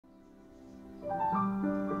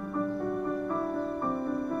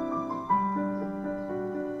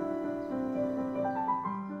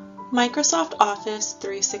Microsoft Office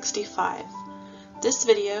 365. This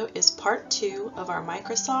video is part 2 of our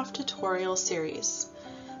Microsoft tutorial series.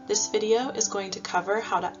 This video is going to cover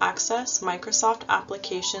how to access Microsoft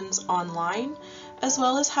applications online, as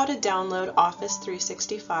well as how to download Office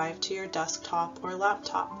 365 to your desktop or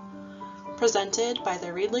laptop. Presented by the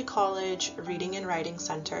Reedley College Reading and Writing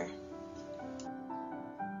Center.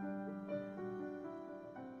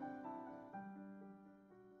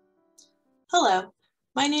 Hello,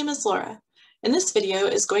 my name is Laura, and this video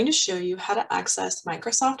is going to show you how to access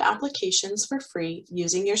Microsoft applications for free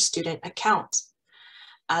using your student account.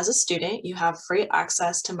 As a student, you have free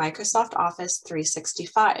access to Microsoft Office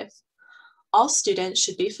 365. All students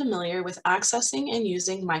should be familiar with accessing and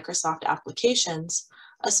using Microsoft applications,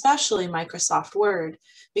 especially Microsoft Word,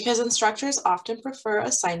 because instructors often prefer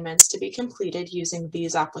assignments to be completed using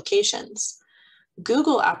these applications.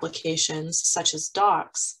 Google applications, such as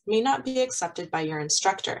Docs, may not be accepted by your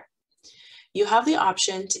instructor. You have the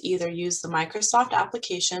option to either use the Microsoft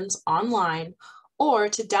applications online or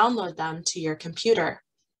to download them to your computer.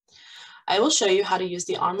 I will show you how to use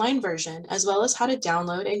the online version as well as how to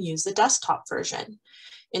download and use the desktop version.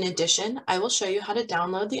 In addition, I will show you how to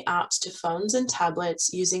download the apps to phones and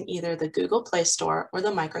tablets using either the Google Play Store or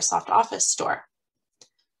the Microsoft Office Store.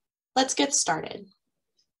 Let's get started.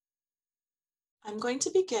 I'm going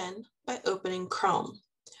to begin by opening Chrome.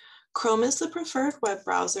 Chrome is the preferred web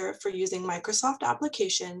browser for using Microsoft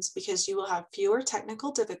applications because you will have fewer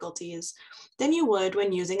technical difficulties than you would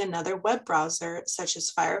when using another web browser such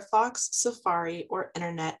as Firefox, Safari, or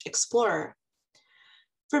Internet Explorer.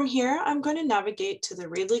 From here, I'm going to navigate to the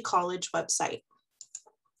Reedley College website.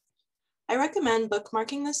 I recommend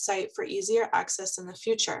bookmarking this site for easier access in the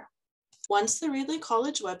future. Once the Reedley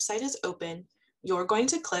College website is open, you're going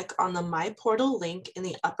to click on the My Portal link in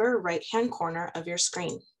the upper right-hand corner of your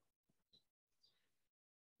screen.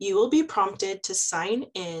 You will be prompted to sign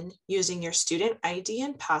in using your student ID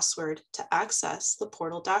and password to access the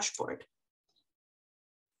portal dashboard.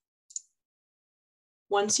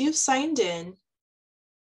 Once you've signed in,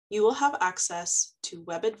 you will have access to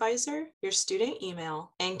WebAdvisor, your student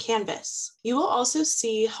email, and Canvas. You will also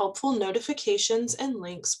see helpful notifications and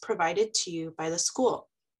links provided to you by the school.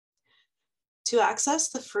 To access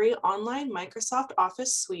the free online Microsoft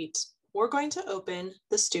Office suite, we're going to open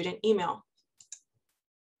the student email.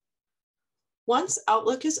 Once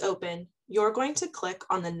Outlook is open, you're going to click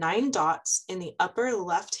on the 9 dots in the upper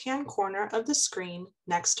left-hand corner of the screen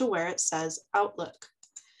next to where it says Outlook.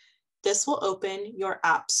 This will open your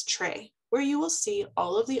apps tray, where you will see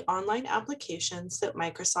all of the online applications that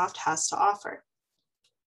Microsoft has to offer.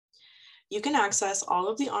 You can access all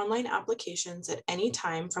of the online applications at any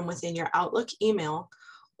time from within your Outlook email,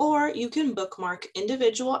 or you can bookmark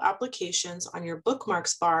individual applications on your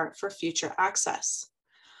bookmarks bar for future access.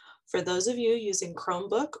 For those of you using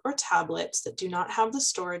Chromebook or tablets that do not have the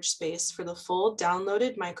storage space for the full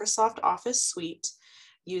downloaded Microsoft Office suite,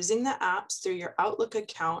 using the apps through your Outlook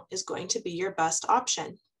account is going to be your best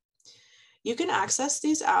option. You can access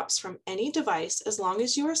these apps from any device as long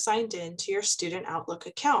as you are signed in to your student Outlook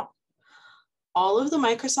account. All of the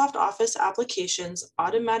Microsoft Office applications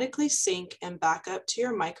automatically sync and back up to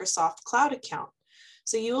your Microsoft Cloud account,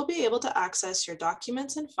 so you will be able to access your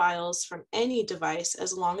documents and files from any device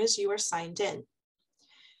as long as you are signed in.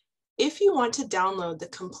 If you want to download the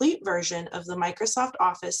complete version of the Microsoft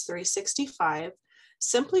Office 365,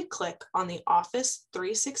 simply click on the Office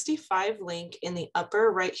 365 link in the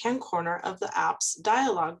upper right-hand corner of the Apps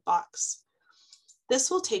dialog box. This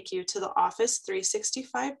will take you to the Office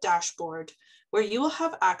 365 dashboard, where you will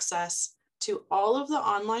have access to all of the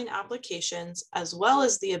online applications as well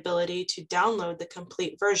as the ability to download the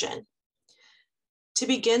complete version. To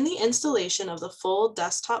begin the installation of the full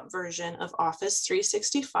desktop version of Office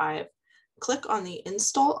 365, click on the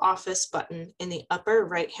Install Office button in the upper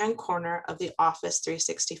right-hand corner of the Office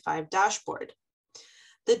 365 dashboard.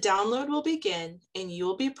 The download will begin and you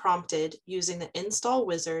will be prompted using the install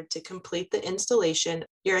wizard to complete the installation.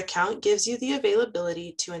 Your account gives you the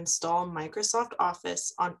availability to install Microsoft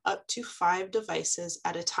Office on up to 5 devices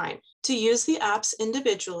at a time. To use the apps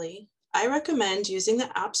individually, I recommend using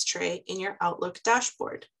the apps tray in your Outlook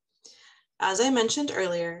dashboard. As I mentioned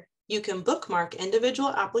earlier, you can bookmark individual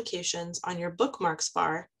applications on your bookmarks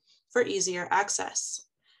bar for easier access.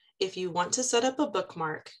 If you want to set up a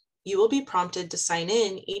bookmark, you will be prompted to sign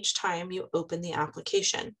in each time you open the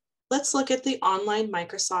application. Let's look at the online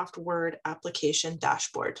Microsoft Word application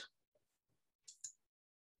dashboard.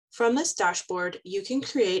 From this dashboard, you can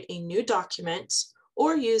create a new document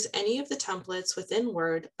or use any of the templates within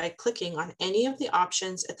Word by clicking on any of the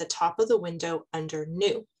options at the top of the window under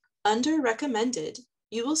New. Under Recommended,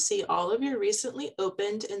 you will see all of your recently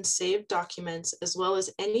opened and saved documents, as well as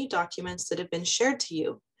any documents that have been shared to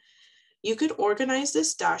you. You could organize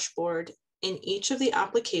this dashboard in each of the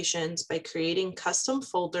applications by creating custom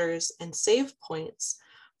folders and save points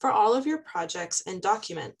for all of your projects and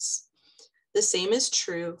documents. The same is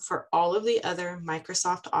true for all of the other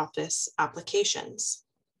Microsoft Office applications.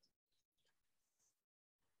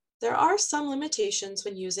 There are some limitations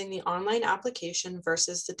when using the online application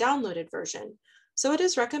versus the downloaded version, so it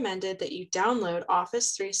is recommended that you download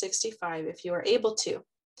Office 365 if you are able to.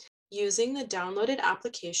 Using the downloaded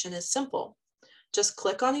application is simple. Just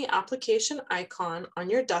click on the application icon on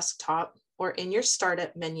your desktop or in your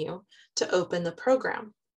Startup menu to open the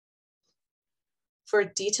program. For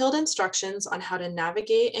detailed instructions on how to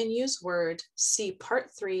navigate and use Word, see Part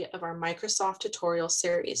 3 of our Microsoft tutorial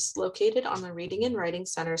series located on the Reading and Writing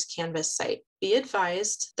Center's Canvas site. Be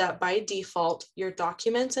advised that by default, your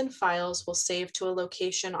documents and files will save to a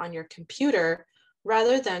location on your computer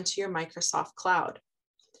rather than to your Microsoft Cloud.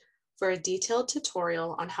 For a detailed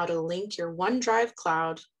tutorial on how to link your OneDrive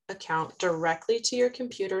Cloud account directly to your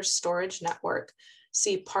computer's storage network,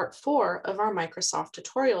 see Part 4 of our Microsoft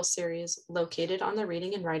tutorial series located on the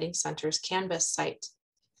Reading and Writing Center's Canvas site.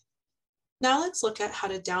 Now let's look at how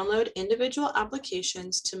to download individual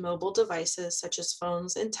applications to mobile devices such as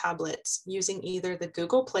phones and tablets using either the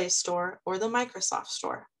Google Play Store or the Microsoft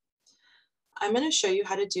Store. I'm going to show you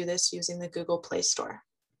how to do this using the Google Play Store.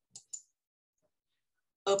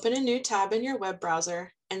 Open a new tab in your web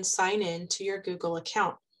browser and sign in to your Google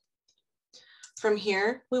account. From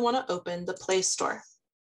here, we want to open the Play Store.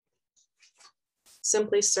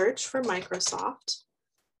 Simply search for Microsoft,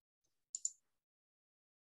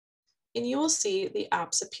 and you will see the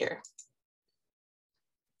apps appear.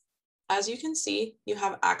 As you can see, you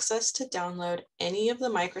have access to download any of the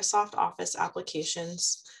Microsoft Office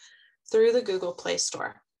applications through the Google Play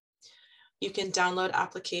Store. You can download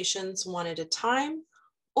applications one at a time,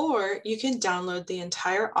 or you can download the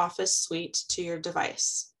entire Office suite to your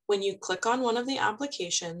device. When you click on one of the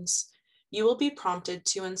applications, you will be prompted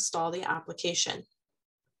to install the application.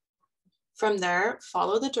 From there,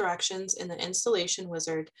 follow the directions in the installation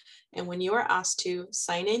wizard, and when you are asked to,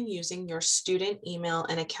 sign in using your student email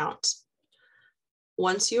and account.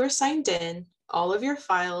 Once you are signed in, all of your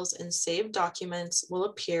files and saved documents will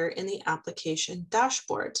appear in the application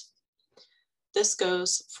dashboard. This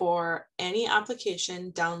goes for any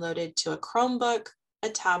application downloaded to a Chromebook, a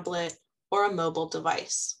tablet, or a mobile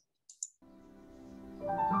device.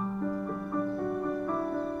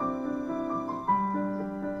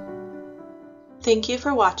 Thank you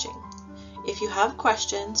for watching. If you have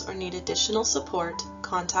questions or need additional support,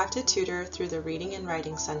 contact a tutor through the Reading and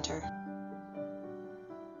Writing Center.